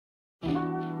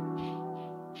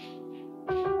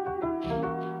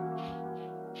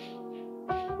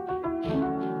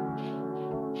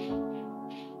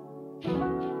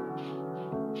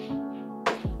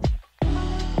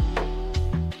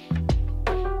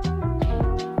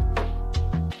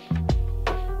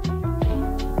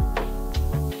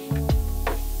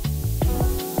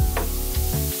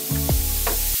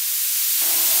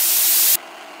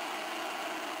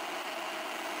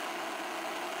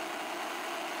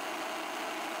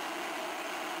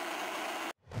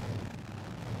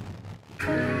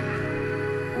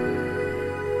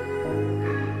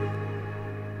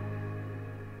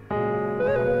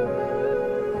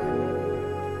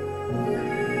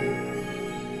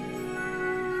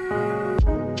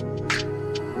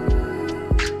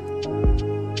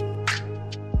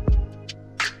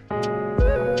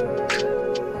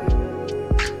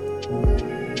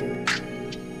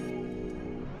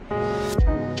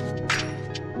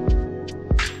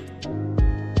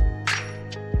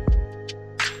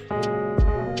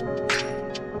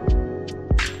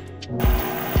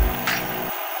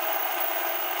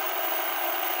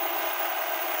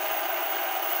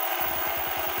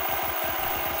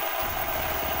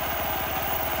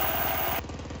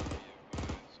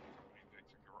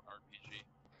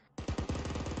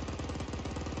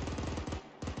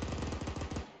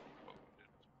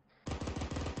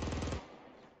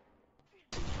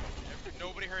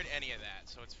Nobody heard any of that,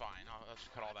 so it's fine. Let's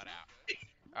just cut all that out.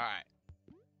 Alright.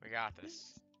 We got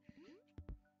this.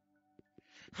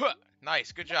 Huh,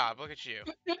 nice, good job. Look at you.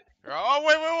 Oh,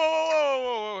 wait,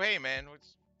 whoa. Hey, man. You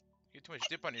get too much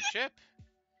dip on your chip?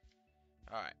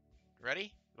 Alright.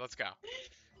 Ready? Let's go.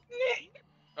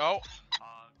 Oh.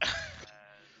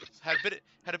 had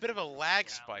a bit of a lag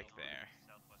spike there.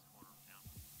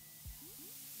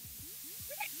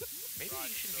 Maybe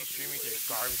you shouldn't be streaming to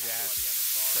garbage ass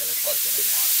trailer park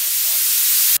internet.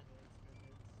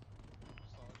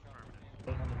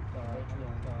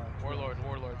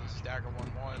 Warlord, this is Dagger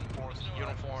 1-1.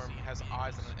 Uniform has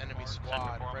eyes on an enemy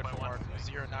squad. Red mark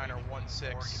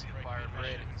 0916.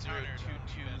 Red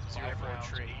 02204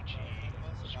 tree.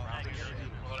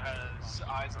 Has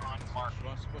eyes on mark.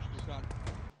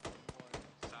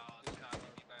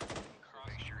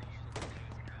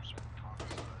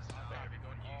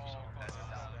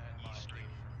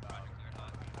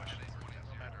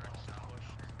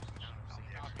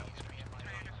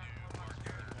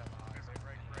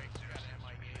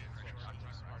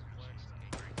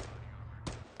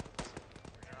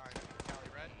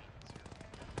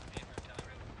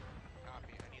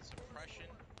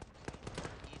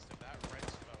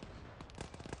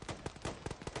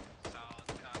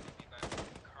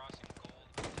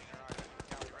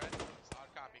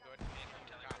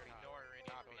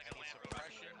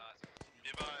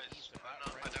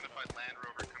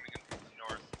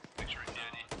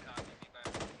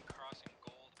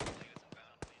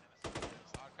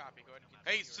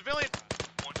 Hey, civilian!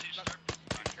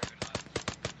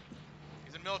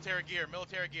 He's in military gear.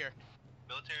 Military gear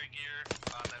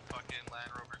on that fucking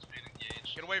Land Rover's being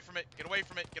engaged. Get away from it.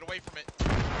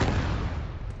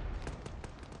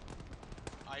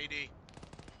 IED.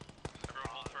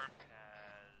 Everyone hold firm.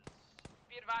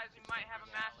 Be advised, we might have a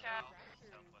mass cap.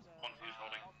 One who's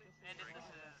holding. And this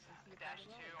is dash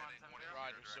 2 on some.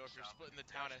 Roger, so if you're splitting the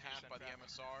town in half by the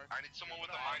MSR... I need someone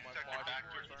with a mine detector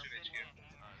back towards the HQ.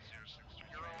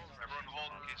 Everyone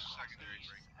hold in case of secondaries.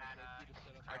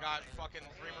 I got fucking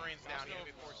 3 Marines down here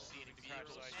before seeing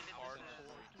vehicles hard.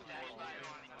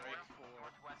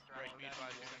 Greg, be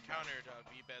advised, we've encountered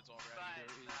V-beds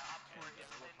already.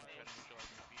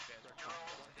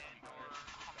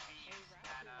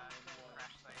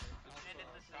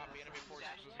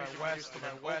 To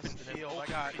my west, field, I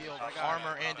got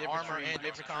armor and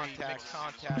infantry contact.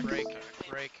 Break.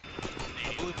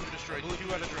 Blue crew destroyed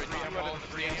 2 out of 3. I'm all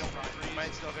 3.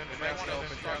 Might still have infantry.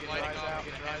 Rise out.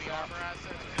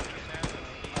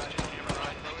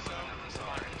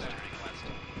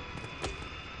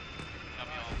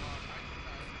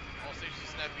 All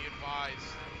stations net be advised.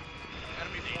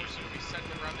 Enemy forces will be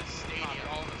centered around the stadium.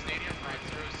 All in the stadium, right?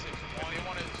 061. If they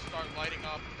want to start lighting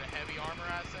up the heavy armor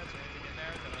assets or anything in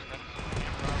there, then that's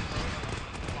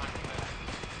fine with that.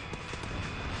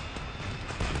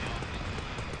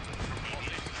 All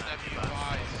stations net be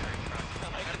advised.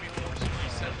 Enemy forces will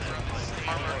be centered around the stadium.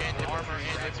 Armor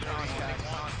and infantry contact.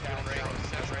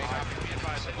 Be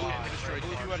advised. Blue destroyed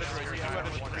 2 out of 3.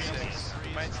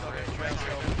 Might still have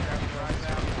infantry. Rise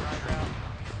out.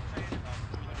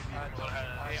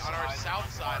 Hey, on our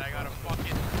south side, I got a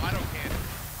fucking auto cannon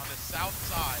on the south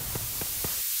side.